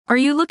Are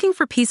you looking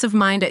for peace of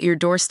mind at your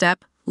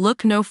doorstep?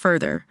 Look no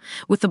further.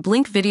 With the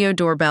Blink Video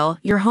Doorbell,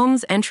 your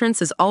home's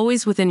entrance is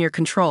always within your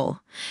control.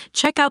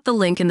 Check out the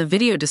link in the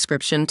video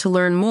description to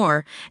learn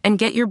more and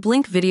get your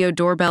Blink Video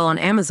Doorbell on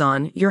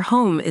Amazon. Your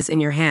home is in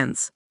your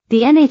hands.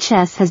 The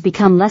NHS has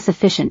become less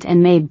efficient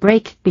and may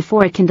break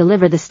before it can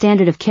deliver the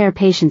standard of care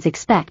patients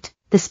expect,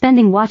 the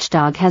spending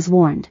watchdog has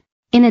warned.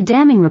 In a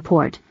damning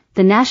report,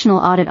 the National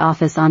Audit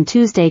Office on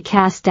Tuesday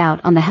cast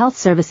doubt on the health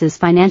service's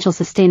financial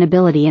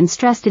sustainability and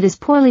stressed it is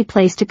poorly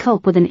placed to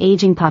cope with an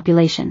aging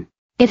population.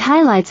 It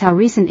highlights how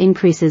recent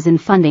increases in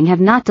funding have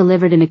not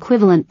delivered an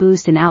equivalent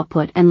boost in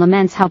output and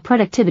laments how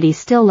productivity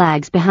still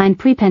lags behind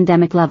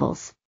pre-pandemic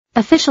levels.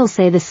 Officials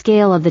say the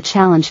scale of the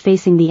challenge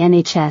facing the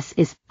NHS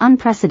is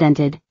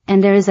unprecedented,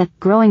 and there is a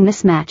growing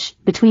mismatch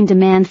between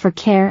demand for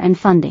care and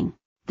funding.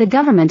 The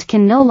government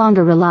can no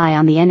longer rely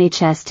on the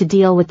NHS to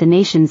deal with the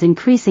nation's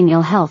increasing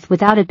ill health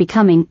without it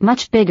becoming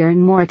much bigger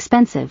and more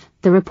expensive,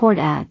 the report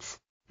adds.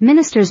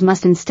 Ministers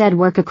must instead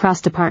work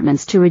across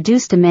departments to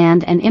reduce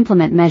demand and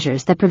implement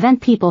measures that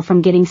prevent people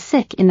from getting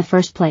sick in the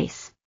first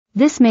place.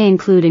 This may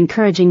include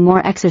encouraging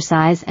more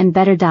exercise and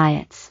better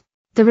diets.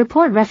 The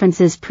report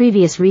references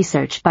previous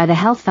research by the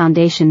Health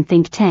Foundation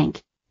think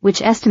tank,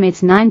 which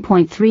estimates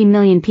 9.3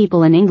 million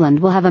people in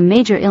England will have a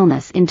major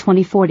illness in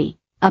 2040.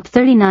 Up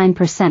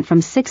 39% from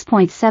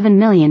 6.7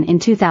 million in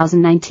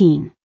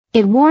 2019.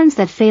 It warns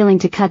that failing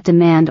to cut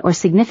demand or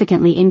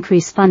significantly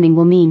increase funding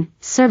will mean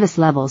service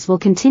levels will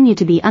continue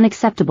to be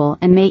unacceptable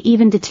and may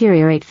even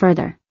deteriorate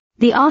further.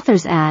 The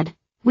authors add,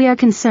 "We are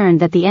concerned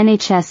that the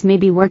NHS may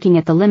be working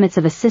at the limits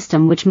of a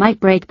system which might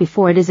break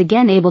before it is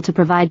again able to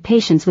provide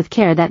patients with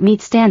care that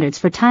meets standards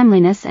for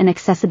timeliness and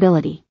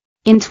accessibility."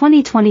 In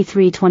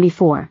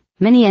 2023-24,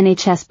 many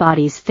NHS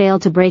bodies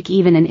failed to break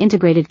even, and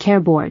integrated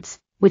care boards,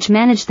 which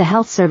managed the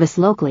health service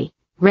locally,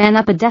 ran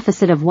up a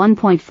deficit of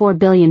 £1.4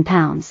 billion,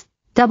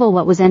 double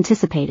what was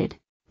anticipated.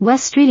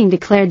 Wes Streeting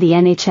declared the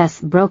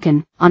NHS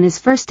broken on his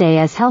first day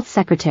as Health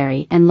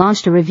Secretary and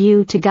launched a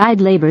review to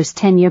guide Labour's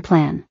 10-year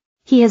plan.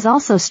 He has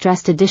also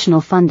stressed additional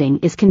funding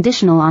is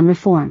conditional on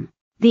reform.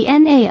 The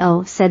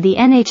NAO said the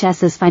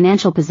NHS's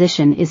financial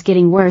position is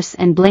getting worse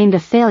and blamed a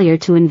failure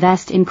to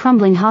invest in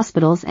crumbling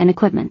hospitals and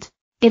equipment.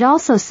 It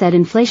also said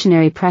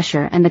inflationary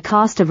pressure and the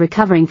cost of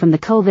recovering from the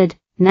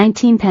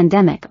COVID-19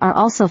 pandemic are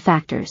also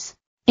factors.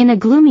 In a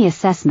gloomy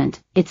assessment,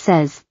 it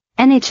says,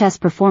 NHS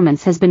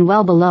performance has been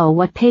well below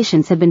what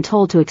patients have been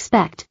told to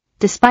expect,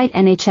 despite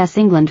NHS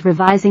England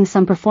revising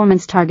some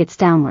performance targets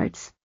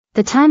downwards.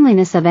 The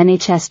timeliness of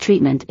NHS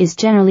treatment is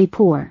generally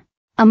poor.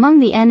 Among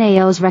the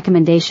NAO's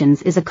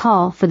recommendations is a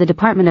call for the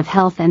Department of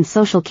Health and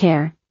Social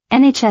Care,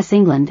 NHS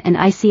England and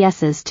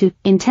ICSs to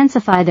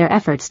intensify their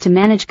efforts to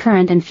manage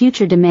current and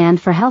future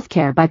demand for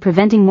healthcare by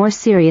preventing more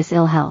serious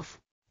ill health.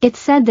 It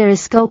said there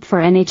is scope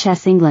for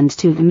NHS England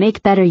to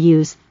make better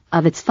use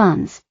of its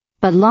funds,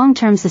 but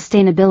long-term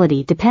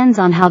sustainability depends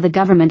on how the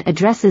government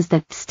addresses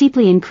the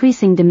steeply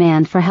increasing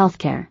demand for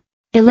healthcare.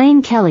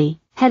 Elaine Kelly,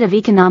 head of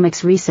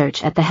economics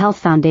research at the Health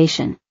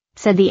Foundation,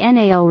 said the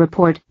NAO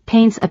report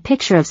paints a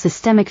picture of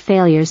systemic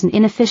failures and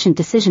inefficient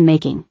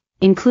decision-making,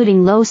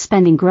 including low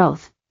spending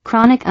growth,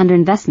 chronic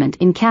underinvestment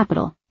in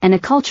capital, and a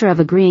culture of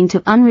agreeing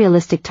to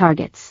unrealistic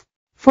targets.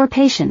 For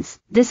patients,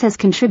 this has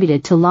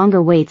contributed to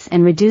longer waits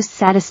and reduced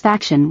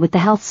satisfaction with the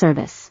health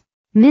service.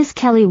 Ms.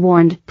 Kelly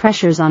warned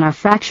pressures on our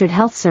fractured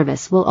health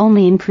service will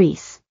only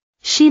increase.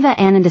 Shiva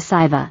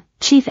Anandasaiva,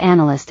 chief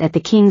analyst at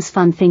the King's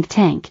Fund think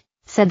tank,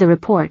 said the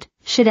report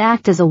should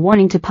act as a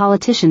warning to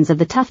politicians of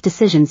the tough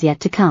decisions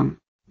yet to come.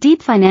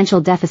 Deep financial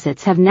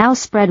deficits have now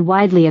spread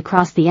widely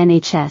across the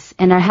NHS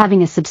and are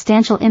having a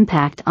substantial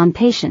impact on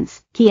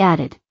patients, he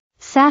added.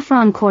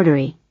 Saffron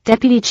Cordery,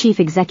 deputy chief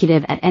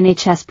executive at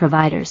NHS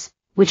Providers,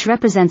 which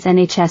represents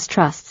NHS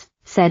trusts,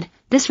 said,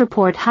 "This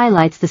report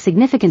highlights the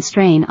significant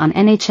strain on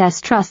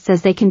NHS trusts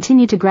as they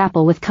continue to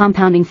grapple with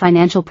compounding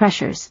financial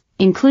pressures,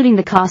 including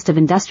the cost of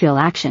industrial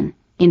action,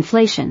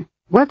 inflation,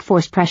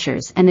 workforce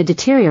pressures and a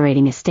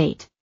deteriorating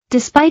estate."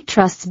 Despite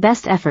trusts'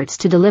 best efforts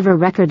to deliver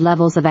record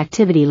levels of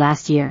activity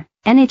last year,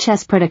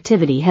 NHS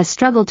productivity has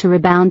struggled to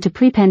rebound to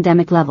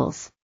pre-pandemic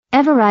levels.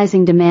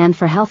 Ever-rising demand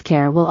for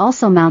healthcare will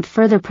also mount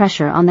further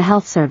pressure on the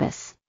health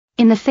service.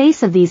 In the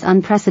face of these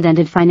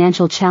unprecedented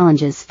financial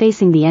challenges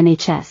facing the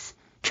NHS,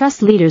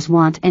 trust leaders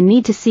want and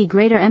need to see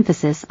greater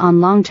emphasis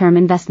on long-term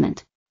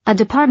investment. A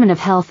Department of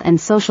Health and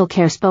Social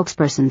Care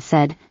spokesperson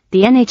said,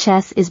 "The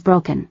NHS is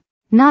broken.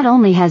 Not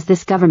only has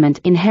this government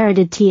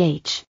inherited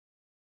Th.